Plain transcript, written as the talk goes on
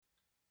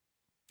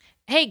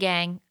Hey,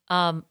 gang.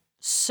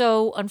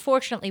 So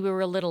unfortunately, we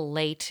were a little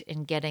late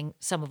in getting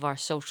some of our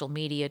social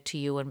media to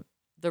you, and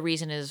the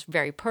reason is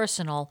very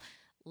personal.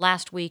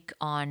 Last week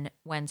on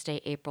Wednesday,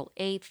 April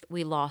 8th,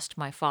 we lost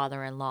my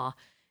father in law,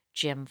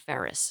 Jim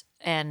Ferris.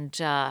 And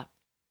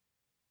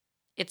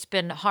it's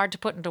been hard to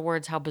put into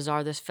words how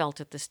bizarre this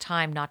felt at this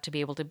time, not to be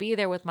able to be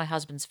there with my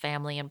husband's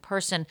family in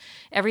person.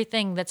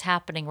 Everything that's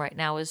happening right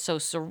now is so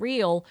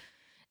surreal.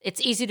 It's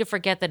easy to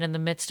forget that in the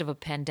midst of a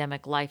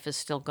pandemic, life is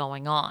still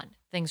going on.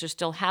 Things are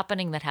still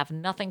happening that have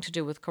nothing to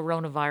do with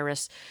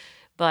coronavirus.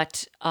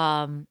 But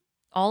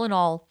all in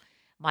all,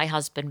 my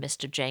husband,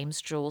 Mr.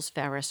 James Jules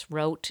Ferris,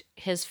 wrote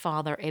his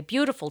father a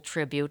beautiful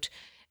tribute.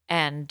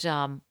 And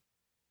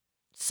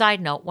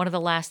side note, one of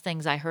the last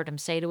things I heard him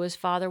say to his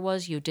father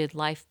was, "You did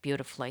life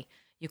beautifully.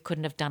 You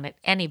couldn't have done it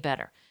any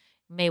better."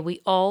 May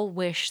we all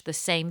wish the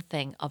same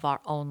thing of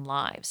our own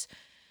lives.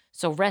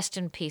 So rest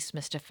in peace,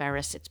 Mr.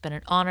 Ferris. It's been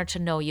an honor to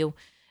know you.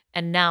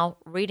 And now,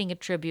 reading a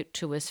tribute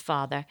to his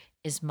father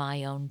is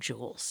my own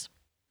Jules.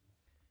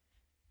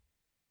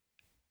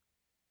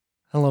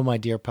 Hello, my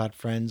dear pod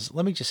friends.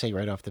 Let me just say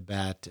right off the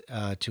bat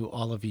to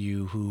all of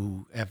you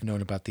who have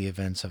known about the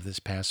events of this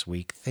past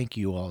week, thank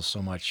you all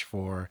so much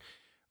for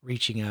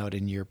reaching out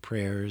in your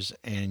prayers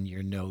and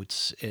your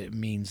notes. It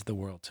means the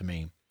world to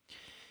me.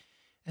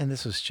 And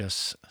this was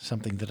just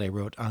something that I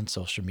wrote on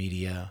social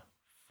media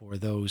for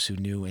those who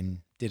knew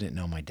and didn't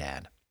know my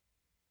dad.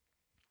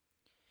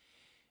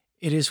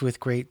 It is with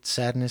great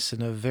sadness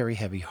and a very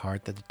heavy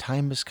heart that the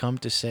time has come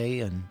to say,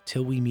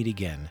 until we meet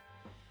again,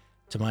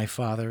 to my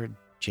father,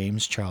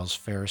 James Charles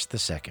Ferris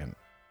II,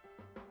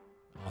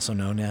 also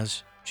known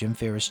as Jim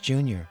Ferris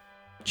Jr.,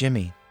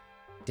 Jimmy,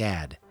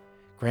 Dad,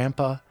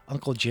 Grandpa,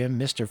 Uncle Jim,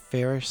 Mr.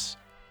 Ferris,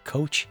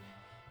 Coach,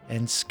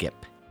 and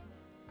Skip.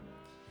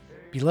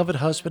 Beloved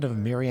husband of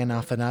Marianne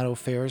Afanato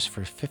Ferris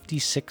for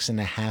 56 and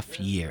a half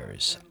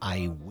years.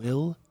 I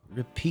will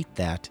repeat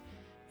that,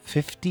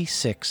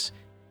 56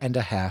 and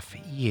a half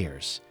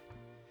years.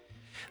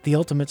 The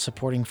ultimate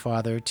supporting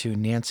father to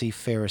Nancy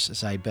Ferris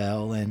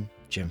Zibel and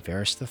Jim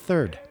Ferris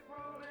III.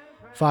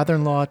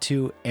 Father-in-law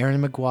to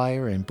Aaron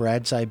McGuire and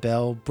Brad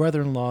Zibel,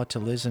 brother-in-law to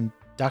Liz and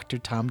Dr.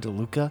 Tom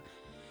DeLuca,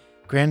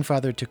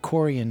 grandfather to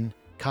Corey and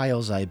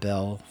Kyle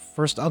Zibel,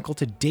 first uncle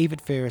to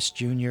David Ferris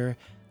Jr.,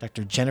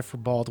 Dr. Jennifer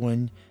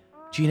Baldwin,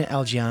 Gina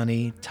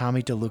Algiani,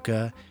 Tommy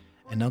DeLuca,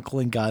 and uncle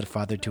and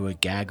godfather to a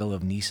gaggle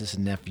of nieces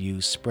and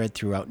nephews spread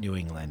throughout New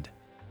England.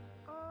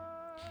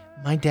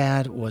 My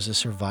dad was a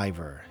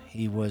survivor.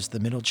 He was the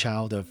middle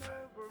child of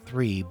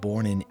 3,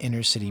 born in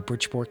inner-city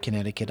Bridgeport,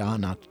 Connecticut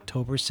on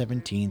October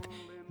 17,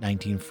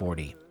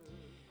 1940.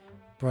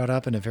 Brought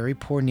up in a very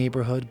poor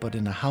neighborhood, but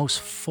in a house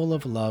full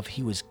of love,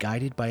 he was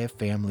guided by a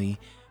family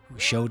who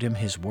showed him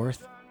his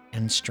worth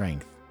and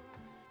strength.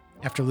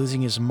 After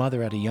losing his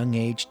mother at a young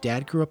age,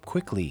 Dad grew up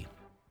quickly.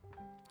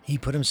 He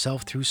put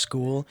himself through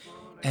school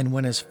and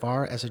went as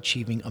far as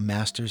achieving a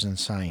master's in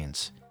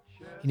science.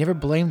 He never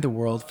blamed the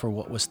world for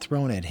what was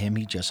thrown at him.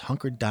 He just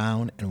hunkered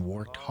down and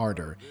worked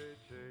harder.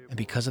 And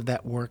because of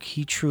that work,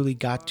 he truly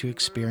got to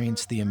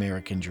experience the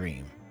American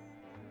dream.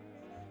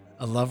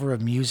 A lover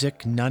of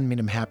music, none made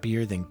him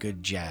happier than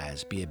good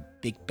jazz, be it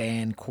big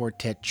band,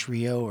 quartet,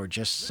 trio, or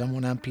just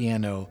someone on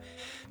piano.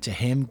 To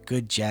him,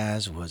 good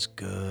jazz was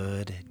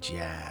good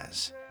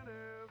jazz.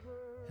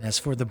 And as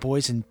for the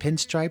boys in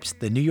pinstripes,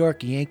 the New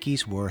York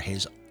Yankees were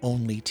his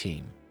only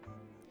team.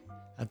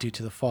 Now, due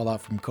to the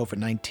fallout from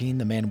COVID-19,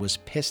 the man was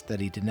pissed that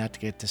he did not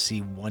get to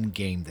see one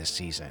game this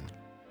season.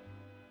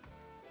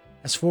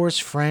 As for his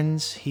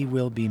friends, he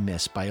will be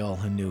missed by all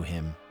who knew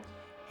him.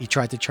 He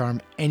tried to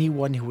charm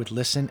anyone who would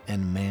listen,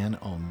 and man,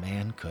 oh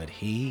man, could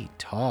he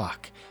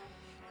talk.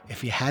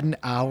 If you had an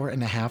hour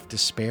and a half to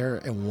spare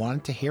and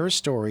wanted to hear a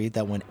story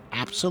that went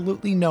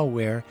absolutely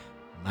nowhere,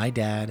 my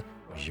dad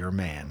was your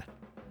man.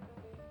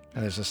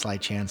 Now, there's a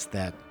slight chance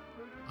that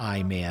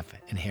I may have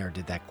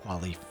inherited that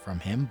quality from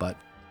him, but,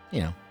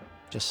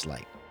 just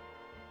slight.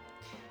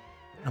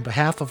 On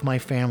behalf of my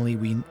family,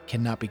 we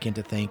cannot begin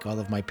to thank all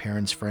of my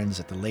parents' friends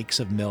at the Lakes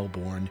of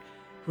Melbourne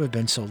who have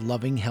been so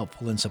loving,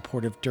 helpful, and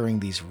supportive during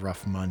these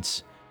rough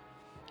months.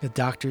 The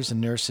doctors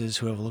and nurses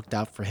who have looked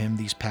out for him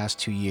these past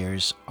 2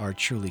 years are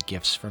truly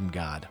gifts from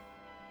God.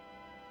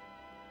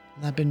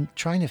 And I've been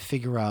trying to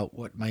figure out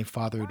what my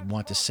father would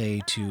want to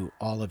say to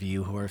all of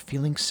you who are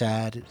feeling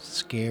sad,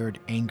 scared,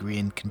 angry,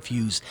 and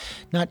confused,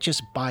 not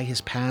just by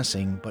his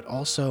passing, but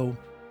also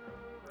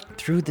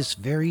through this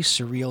very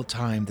surreal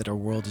time that our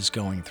world is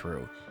going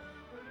through.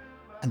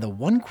 And the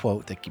one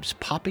quote that keeps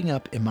popping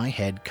up in my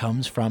head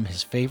comes from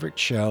his favorite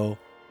show,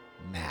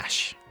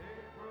 MASH.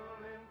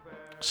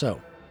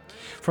 So,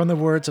 from the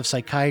words of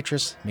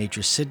psychiatrist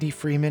Major Sidney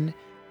Freeman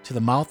to the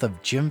mouth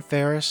of Jim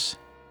Ferris,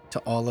 to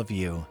all of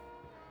you.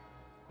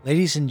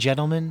 Ladies and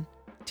gentlemen,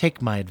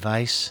 take my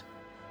advice,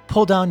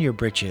 pull down your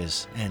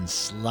britches and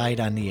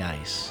slide on the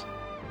ice.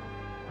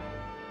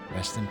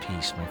 Rest in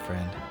peace, my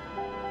friend.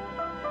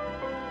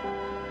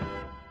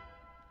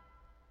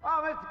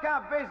 Oh, Mr.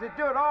 Count Basie,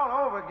 do it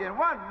all over again.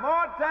 One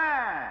more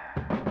time.